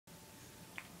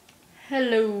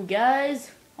Hello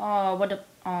guys. What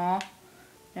up?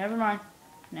 Never mind.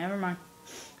 Never mind.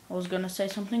 I was gonna say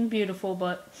something beautiful,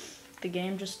 but the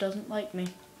game just doesn't like me.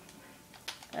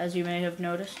 As you may have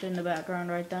noticed in the background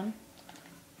right then.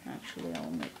 Actually,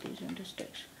 I'll make these into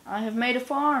sticks. I have made a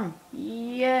farm!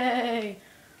 Yay!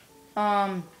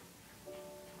 The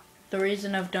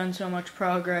reason I've done so much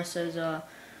progress is,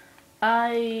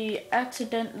 I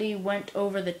accidentally went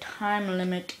over the time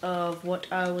limit of what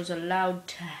I was allowed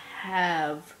to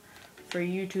have for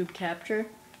YouTube capture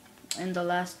in the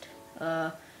last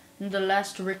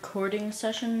recording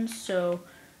session. So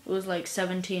it was like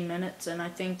 17 minutes, and I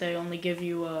think they only give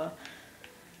you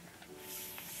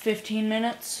 15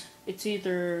 minutes. It's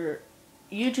either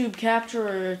YouTube capture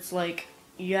or it's like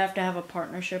you have to have a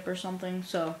partnership or something.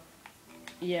 So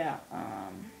yeah,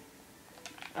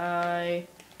 I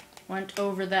went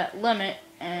over that limit,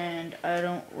 and I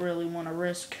don't really want to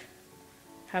risk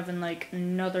having like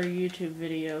another YouTube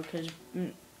video, because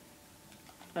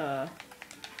I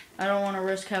don't want to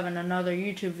risk having another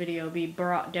YouTube video be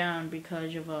brought down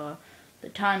because of the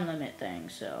time limit thing.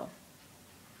 So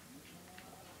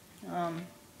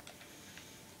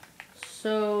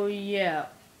yeah,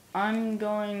 I'm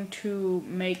going to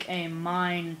make a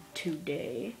mine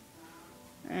today,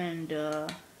 and I'm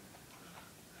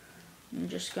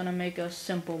just gonna make a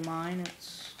simple mine.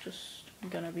 It's just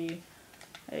gonna be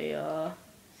a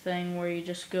thing where you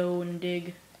just go and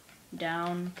dig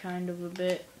down kind of a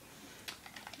bit.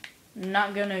 I'm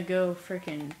not gonna go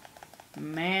freaking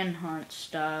manhunt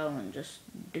style and just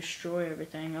destroy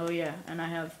everything. Oh yeah, and I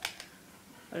have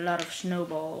a lot of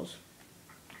snowballs,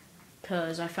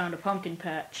 cause I found a pumpkin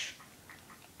patch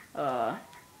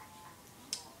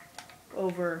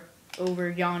over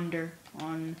yonder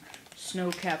on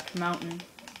snow-capped mountain,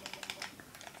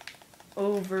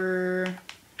 over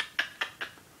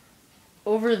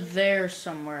there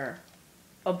somewhere,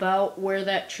 about where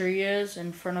that tree is.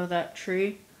 In front of that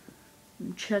tree,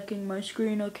 I'm checking my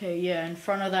screen. Okay, yeah, in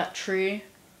front of that tree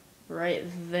right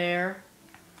there.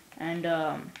 And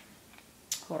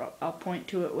hold up, I'll point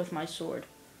to it with my sword.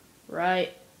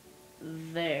 Right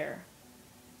there.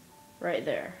 Right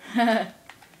there.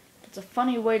 It's a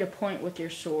funny way to point with your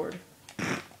sword.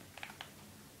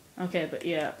 Okay, but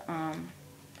yeah,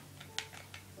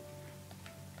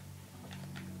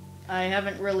 I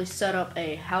haven't really set up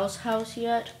a house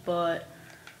yet, but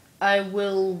I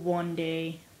will one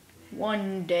day.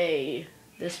 One day,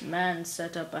 this man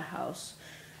set up a house,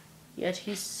 yet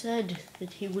he said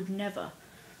that he would never.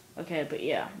 Okay, but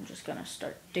yeah, I'm just gonna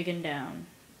start digging down.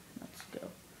 Let's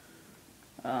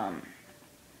go.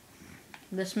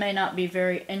 This may not be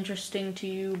very interesting to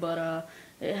you, but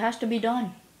it has to be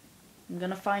done. I'm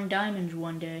gonna find diamonds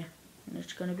one day, and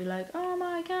it's gonna be like, oh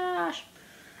my gosh.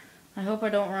 I hope I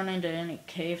don't run into any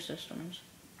cave systems.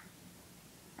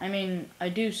 I mean, I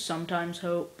do sometimes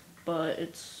hope, but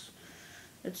it's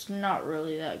not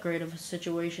really that great of a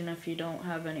situation if you don't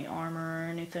have any armor or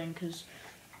anything, because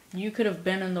you could have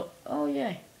been in the... Oh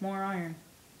yay, more iron.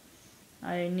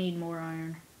 I need more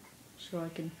iron so I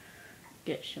can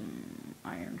get some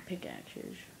iron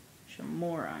pickaxes. Some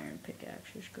more iron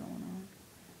pickaxes going on.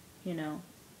 You know.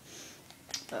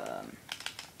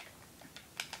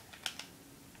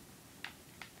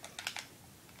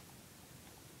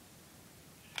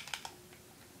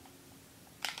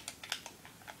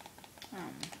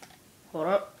 Hold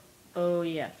up. Oh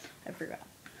yeah, I forgot.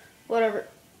 Whatever.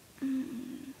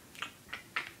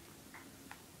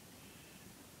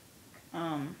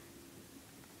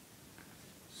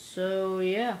 So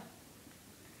yeah.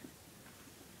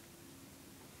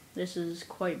 This is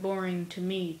quite boring to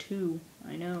me too,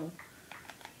 I know.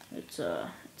 It's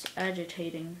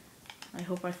agitating. I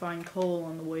hope I find coal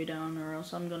on the way down, or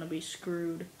else I'm gonna be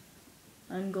screwed.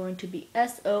 I'm going to be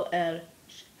SOL,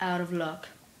 out of luck.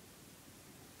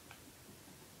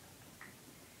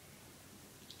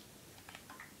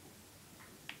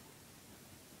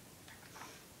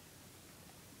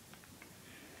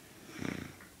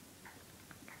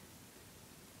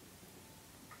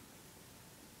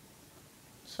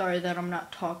 Sorry that I'm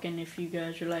not talking if you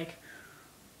guys are like,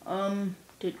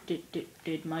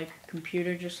 did my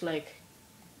computer just like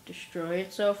destroy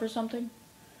itself or something?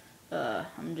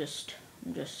 I'm just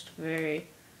very,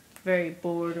 very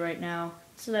bored right now.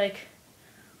 It's like,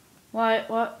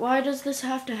 why does this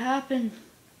have to happen?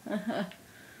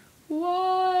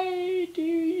 Why do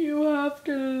you have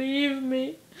to leave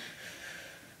me?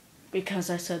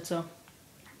 Because I said so.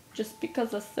 Just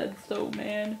because I said so,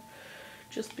 man.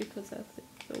 Just because I said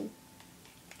so.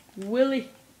 Willie,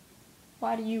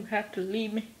 why do you have to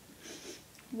leave me?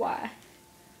 Why?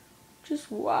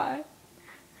 Just why?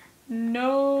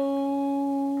 No.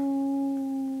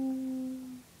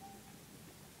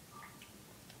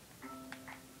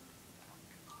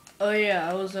 Oh yeah,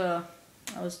 I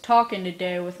was talking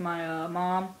today with my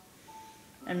mom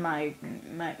and my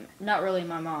not really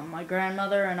my mom, my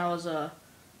grandmother, and I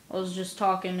was just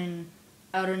talking, and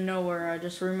out of nowhere I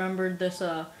just remembered this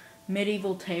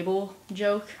medieval table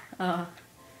joke.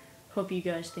 Hope you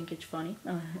guys think it's funny.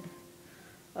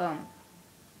 Um,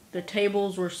 the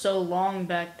tables were so long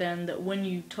back then that when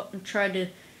you tried to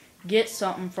get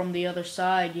something from the other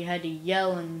side, you had to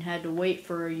yell and had to wait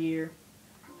for a year.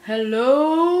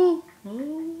 Hello?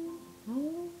 Oh,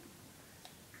 oh.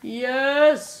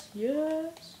 Yes,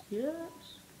 yes, yes.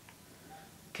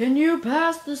 Can you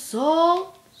pass the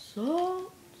salt?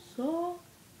 Salt, salt.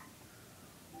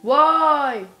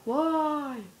 Why?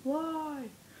 Why? Why?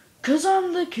 'Cause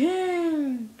I'm the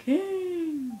king,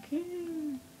 king,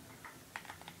 king.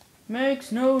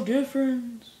 Makes no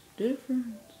difference,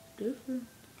 difference, difference.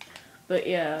 But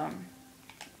yeah,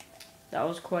 that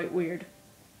was quite weird.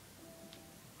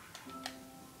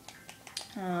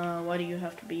 Why do you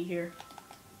have to be here?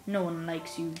 No one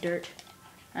likes you, dirt.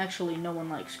 Actually, no one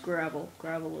likes gravel.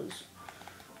 Gravel is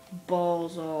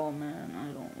balls all, man.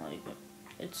 I don't like it.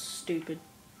 It's stupid.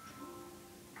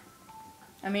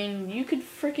 I mean, you could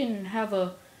freaking have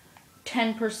a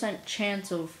 10%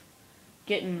 chance of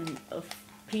getting a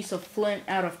piece of flint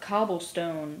out of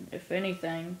cobblestone, if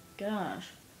anything. Gosh.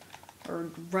 Or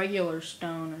regular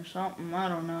stone or something, I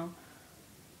don't know.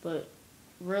 But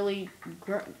really,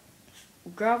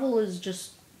 gravel is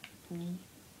just,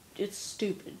 it's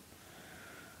stupid.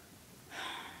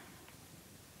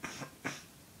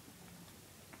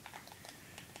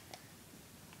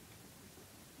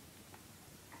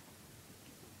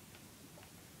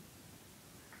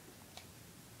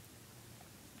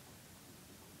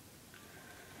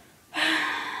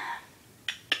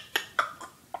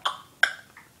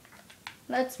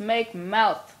 Let's make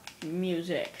mouth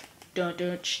music. Dun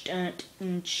dun dun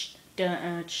dun dun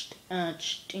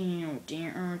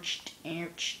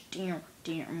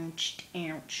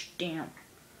dun.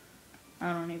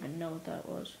 I don't even know what that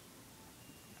was.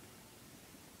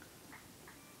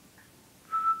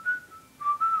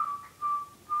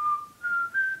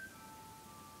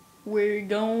 We're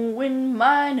going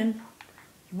mining.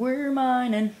 We're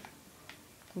mining.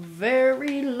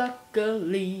 Very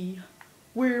luckily.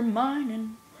 We're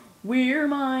mining,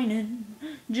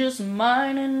 just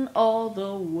mining all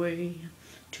the way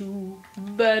to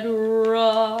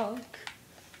bedrock.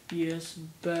 Yes,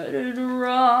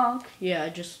 bedrock. Yeah, I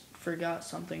just forgot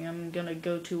something. I'm gonna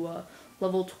go to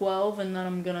level 12, and then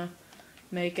I'm gonna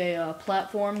make a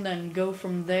platform, then go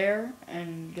from there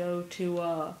and go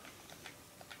to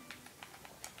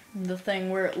the thing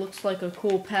where it looks like a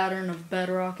cool pattern of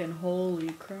bedrock, and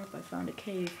holy crap, I found a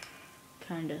cave.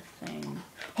 Kind of thing.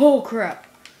 Oh crap!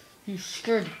 You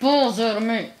scared the balls out of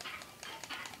me!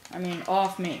 I mean,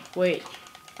 off me. Wait.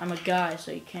 I'm a guy,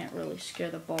 so you can't really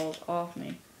scare the balls off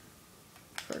me.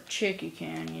 For a chick, you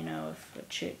can, you know, if a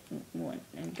chick went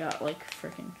and got, like,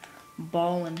 freaking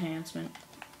ball enhancement.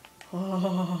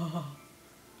 Oh.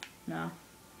 No,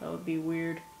 that would be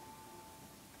weird.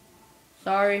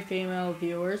 Sorry, female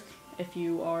viewers, if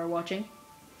you are watching.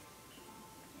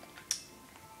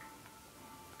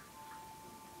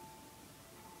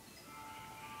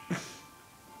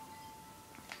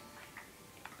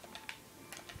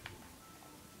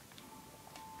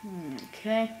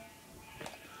 Okay.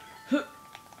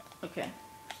 Okay,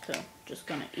 so just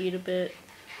gonna eat a bit.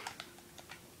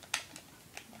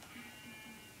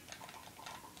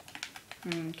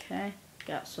 Okay,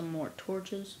 got some more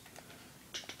torches.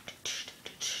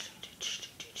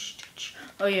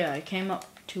 Oh yeah, I came up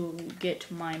to get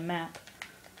my map.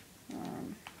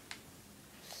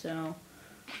 So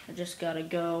I just gotta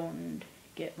go and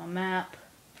get my map.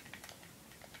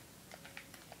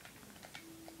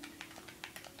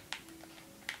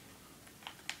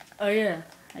 Oh yeah,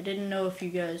 I didn't know if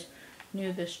you guys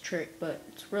knew this trick, but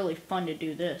it's really fun to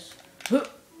do this.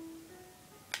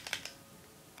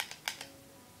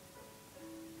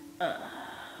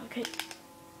 Okay.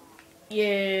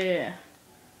 Yeah.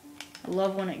 I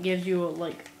love when it gives you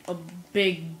like a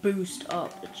big boost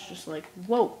up. It's just like,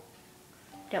 whoa,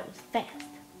 that was fast.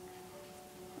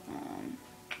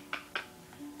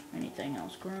 Anything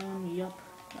else grown? Yup,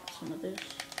 got some of this.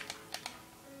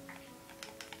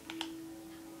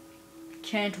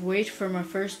 Can't wait for my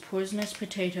first poisonous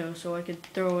potato so I could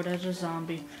throw it at a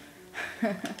zombie.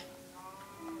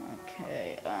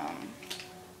 Okay, I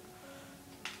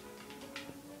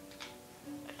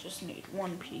just need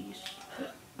one piece.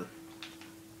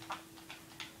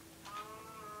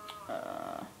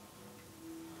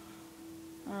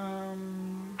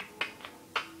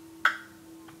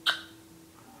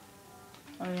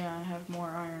 Oh yeah, I have more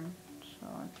iron, So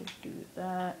I could do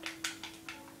that.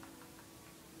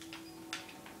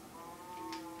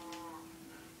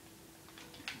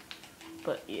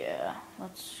 But yeah,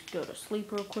 let's go to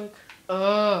sleep real quick.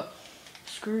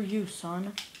 Screw you,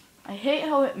 son. I hate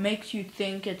how it makes you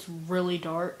think it's really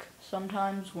dark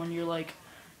sometimes when you're like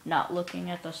not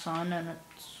looking at the sun and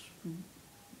it's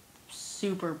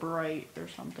super bright or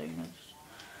something.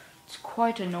 It's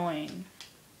quite annoying.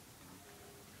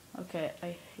 Okay,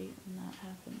 I hate when that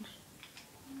happens.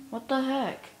 What the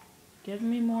heck? Give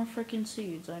me more freaking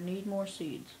seeds. I need more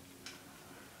seeds.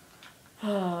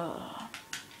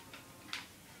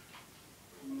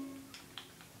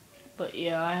 But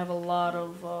yeah, I have a lot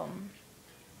of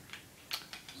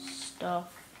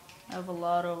stuff. I have a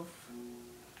lot of...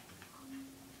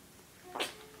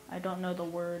 I don't know the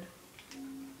word.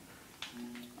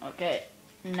 Okay,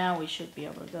 now we should be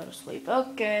able to go to sleep.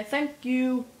 Okay, thank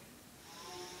you.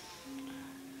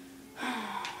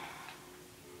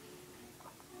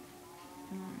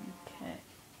 Okay.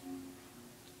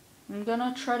 I'm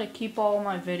gonna try to keep all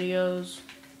my videos,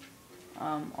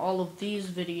 all of these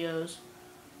videos,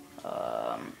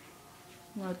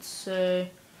 let's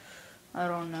say, I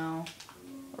don't know,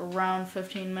 around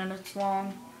 15 minutes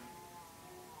long.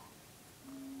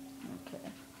 Okay.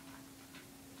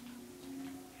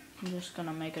 I'm just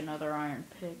gonna make another iron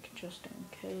pick just in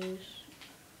case.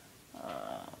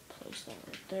 Place that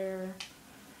right there.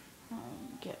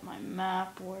 Get my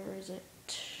map. Where is it?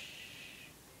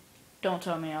 Don't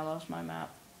tell me I lost my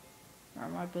map. Or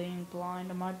am I being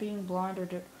blind? Am I being blind or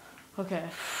do... Okay.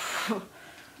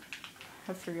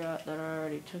 I forgot that I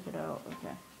already took it out.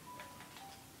 Okay.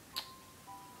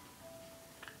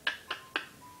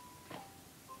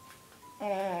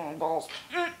 Oh, balls.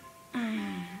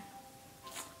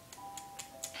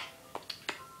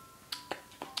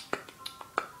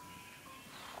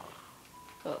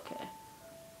 Okay.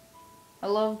 I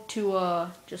love to,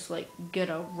 just, like, get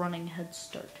a running head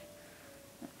start.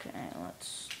 Okay,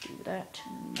 let's do that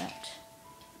and that.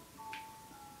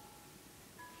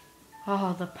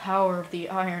 Ah, the power of the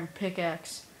iron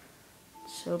pickaxe.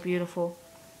 So beautiful.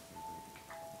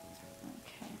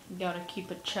 Okay, gotta keep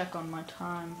a check on my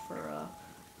time for,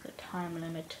 the time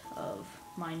limit of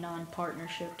my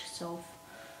non-partnership self.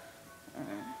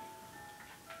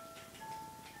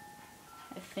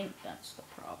 I think that's the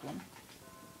problem.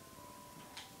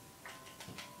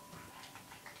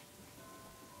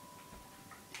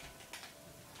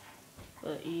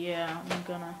 But yeah, I'm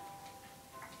gonna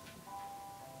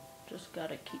just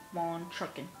gotta keep on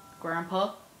trucking.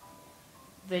 Grandpa?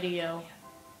 Video.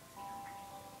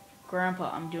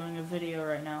 Grandpa, I'm doing a video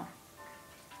right now.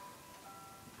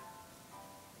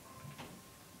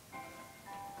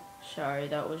 Sorry,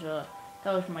 that was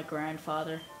my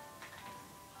grandfather.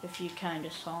 If you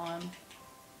kinda saw him.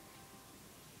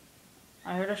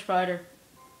 I heard a spider.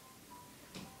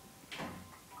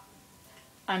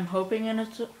 I'm hoping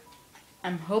it's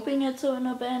an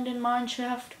abandoned mine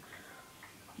shaft,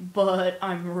 but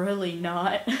I'm really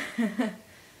not.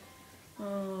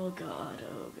 Oh god,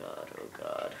 oh god, oh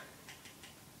god.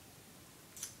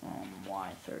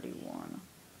 Y31.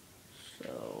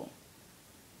 So,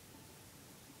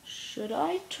 should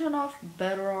I turn off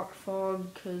bedrock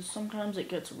fog? Because sometimes it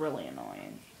gets really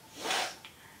annoying.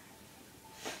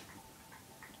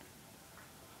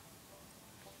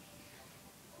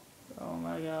 Oh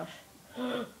my gosh.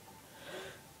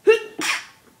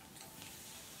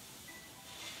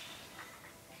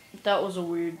 That was a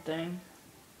weird thing.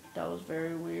 That was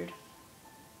very weird.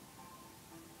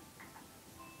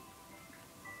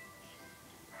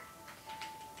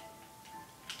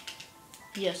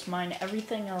 Yes, mine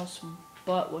everything else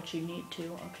but what you need to.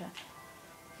 Okay.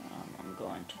 I'm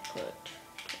going to put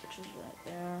torches right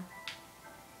there.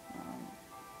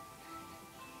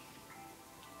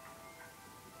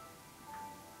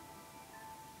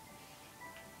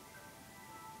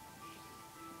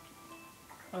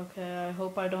 Okay, I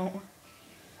hope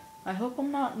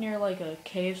I'm not near like a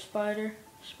cave spider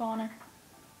spawner.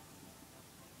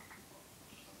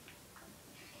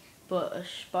 But a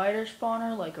spider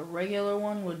spawner, like a regular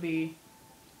one, would be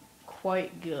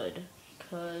quite good.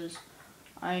 Because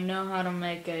I know how to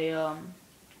make a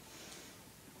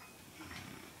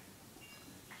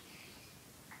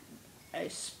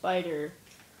spider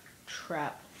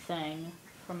trap thing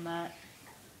from that.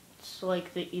 It's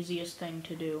like the easiest thing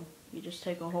to do. You just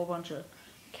take a whole bunch of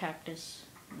cactus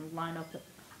and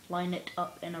line it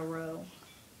up in a row.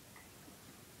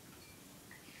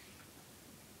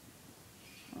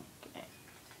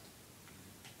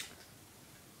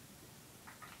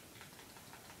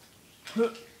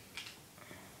 Okay.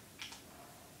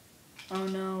 Oh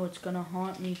no, it's gonna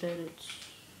haunt me that it's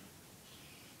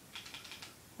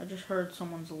I just heard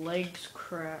someone's legs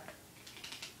crack.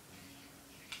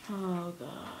 Oh gosh.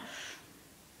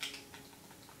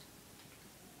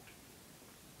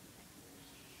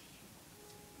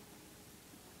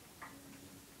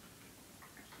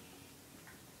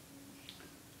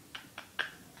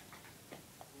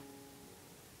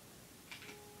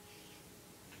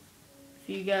 If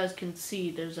you guys can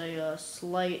see, there's a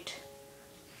slight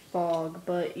fog,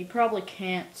 but you probably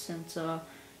can't since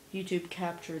YouTube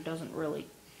Capture doesn't really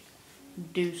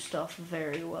do stuff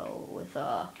very well with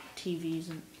TVs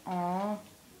and all.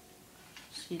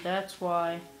 See, that's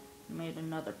why I made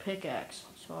another pickaxe,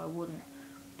 so I wouldn't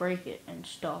break it and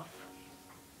stuff.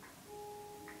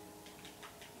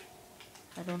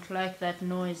 I don't like that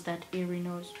noise, that eerie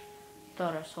noise.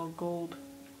 Thought I saw gold.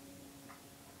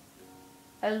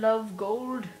 I love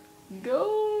gold.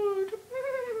 Gold!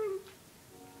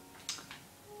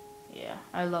 Yeah,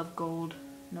 I love gold.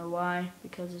 Know why?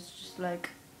 Because it's just like,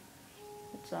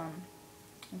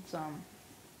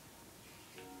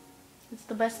 it's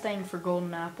the best thing for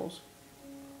golden apples.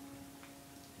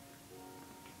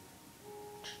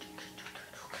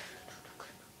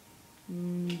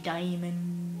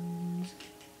 Diamonds.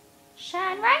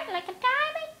 Shine bright like a diamond.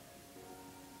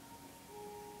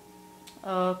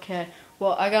 Okay,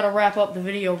 well, I gotta wrap up the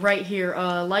video right here.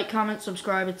 Like, comment,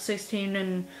 subscribe. It's 16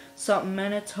 and something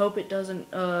minutes. Hope it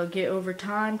doesn't get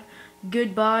overtimed.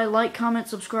 Goodbye. Like, comment,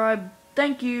 subscribe.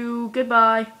 Thank you.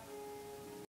 Goodbye.